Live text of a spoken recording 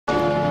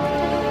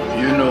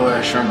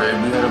Alright, Xrin, baby,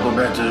 we gotta go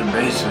back to the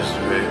basics,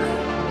 baby.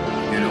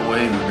 Get a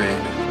wavy,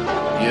 baby.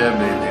 Yeah,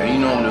 baby.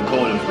 You know I'm the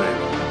coldest, baby.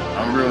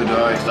 I'm real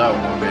iced out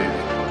one, baby.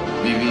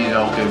 BB's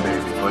okay,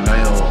 baby. But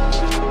now,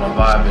 my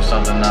vibe is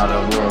something out of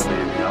the world,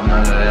 baby. I'm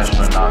not an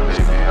astronaut,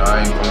 baby.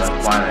 I ain't from this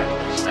planet.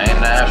 I ain't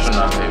an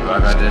astronaut, baby.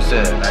 Like I just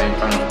said, I ain't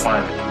from this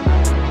planet.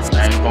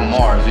 I ain't from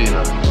Mars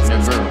either.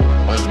 Nigga,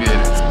 let's get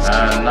it.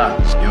 Nah,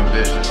 not your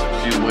bitches.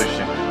 She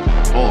wishing.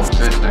 Full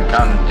fisting,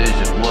 counting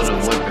digits, water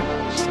whipping.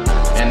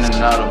 In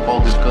and out of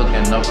focus,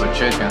 cooking up a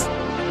chicken.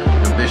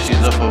 The bitch,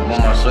 she's up on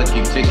my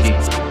slicky ticky.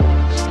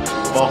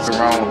 Fuck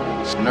around,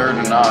 nerd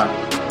and I.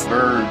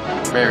 Bird,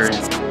 berry,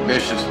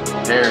 vicious,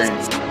 dairy.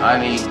 I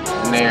need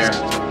nair,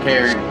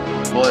 carry.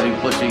 Buddy,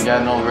 pussy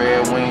got no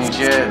red wings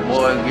yet.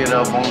 Boy, get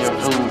up on your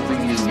 2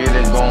 feet, get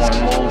it going.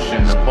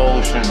 Motion, the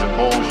potion, the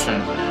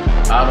potion.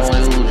 I don't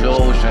use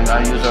ocean, I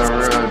use a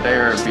real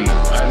therapy.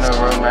 I'm a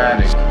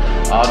romantic,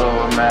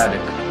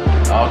 automatic.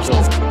 Auto.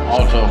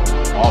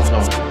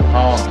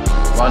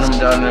 Run them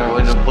down there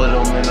with put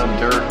them in the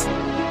dirt.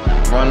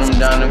 Run them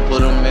down and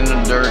put them in the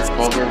dirt.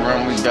 Fuck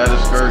around, we got a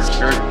skirt,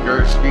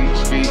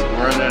 speed,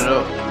 run it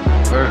up.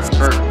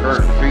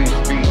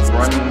 Feet,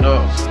 run it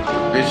up.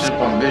 Bitches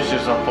from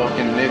bitches, I'm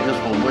fucking niggas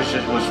for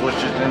wishes, with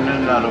switches in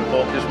and out of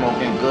focus,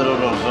 smoking good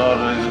on those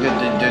orders, get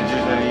the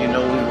digits, and you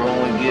know we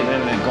rolling,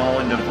 getting it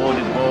going, the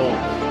 40 roll,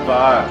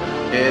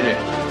 5, hit it,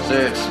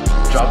 6,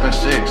 dropping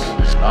 6,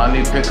 I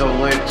need pick up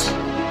licks,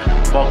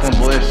 fucking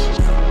bliss.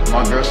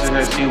 My girl said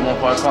that she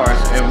want 5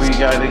 cars, and we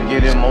gotta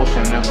get in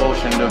motion,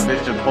 devotion, the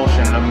bitch a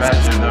potion, the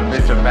master, the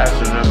bitch a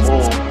bastard, the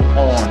bull,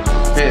 on,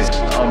 piss,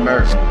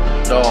 American,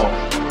 dog,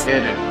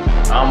 hit it.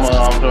 I'm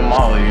the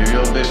molly,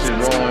 your bitch is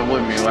rolling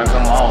with me like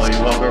I'm Ollie.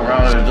 Walk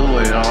around and do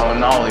it on a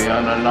nollie,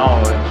 on a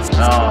nollie.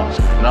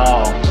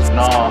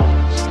 Nah.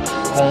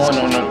 Corn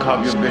on the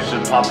cob, your bitch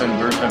is popping,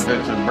 bursting,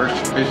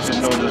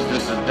 bitches notice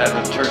this is that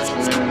the church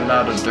in and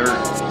out of dirt.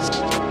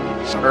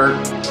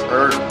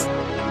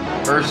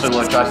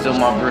 Ursula try to steal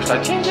my verse,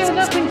 I change it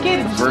up and get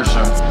it.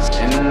 Versa,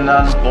 in and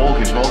out of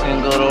focus, smoking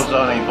good old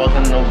out, ain't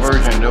fucking no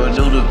virgin. They'll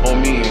do this for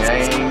me,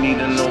 I ain't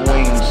needing no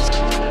wings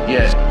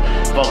yet.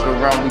 Fuck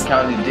around, we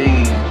counted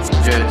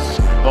digits.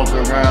 Fuck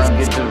around,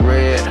 get the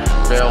red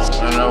belt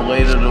and I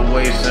lay to the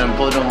waist and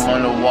put them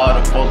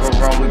underwater. Fuck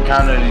around, we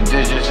counted the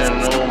digits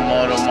and no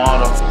model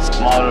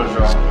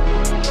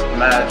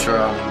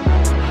draw.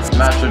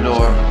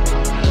 Matador.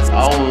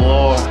 Oh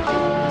Lord.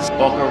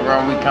 Fuck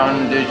around, we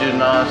counting digits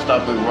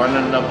non-stop. We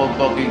running up a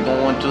bucket,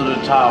 going to the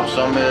top.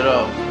 Sum it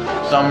up.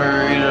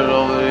 Summer read it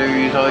over there,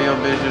 you saw your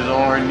bitches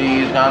on her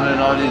knees, counting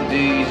all these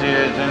D's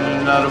here, in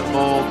and out of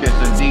focus,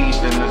 the D's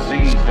and the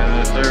C's and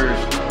the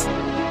thirst.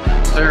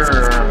 Sir,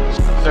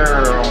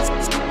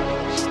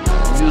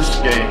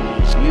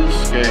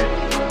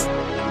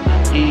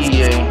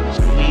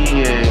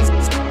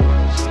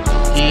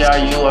 he are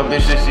you, a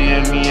bitch is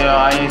seeing me,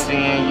 I ain't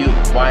seeing you.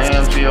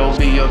 YMCOB,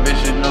 your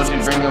bitches know she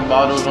bringing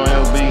bottles on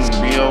your beat.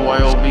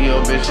 BOYOB,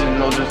 your bitches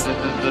know this is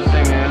the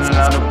singing, in and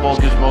out of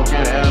focus, smoking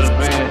and the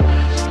spin.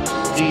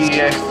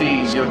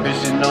 DEXT, your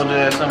bitches know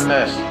that that's a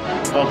mess.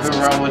 Fuck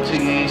around with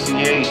TECH,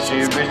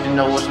 your bitches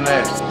know what's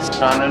next.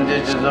 Counting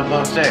digits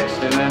above sex,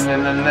 and then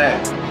in the neck.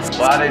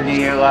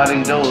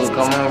 Lottie dough,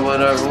 coming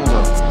with a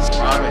ruler.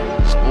 Rhyming,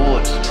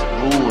 bullets,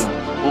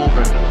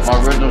 hooping. My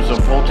rhythms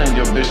are potent,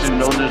 your bitches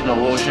know there's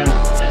no ocean.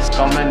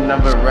 Coming,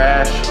 never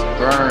rash,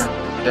 burn,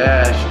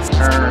 dash,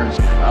 turn,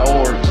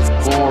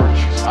 gorge.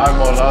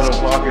 Eyeballs out of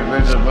pocket,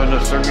 bitches with a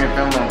circuit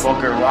film and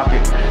fucking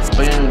rocket.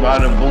 Spinning by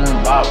the boom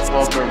bop,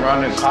 fuck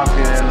around and cock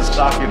it in the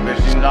socket,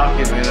 bitch. You knock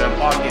it in their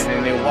pocket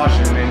and they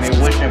washing and they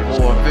wishing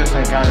for a fist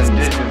and counting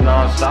dishes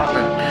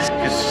non-stopping.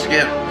 Get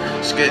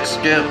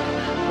skip,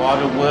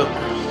 water whip,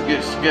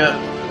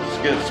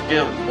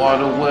 skip,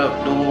 water whip.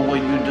 Do what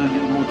you do,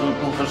 you move to the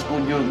for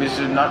school, your bitch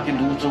is knocking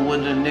dudes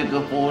with a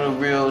nigga for the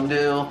real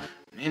deal.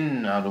 In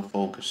and out of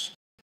focus.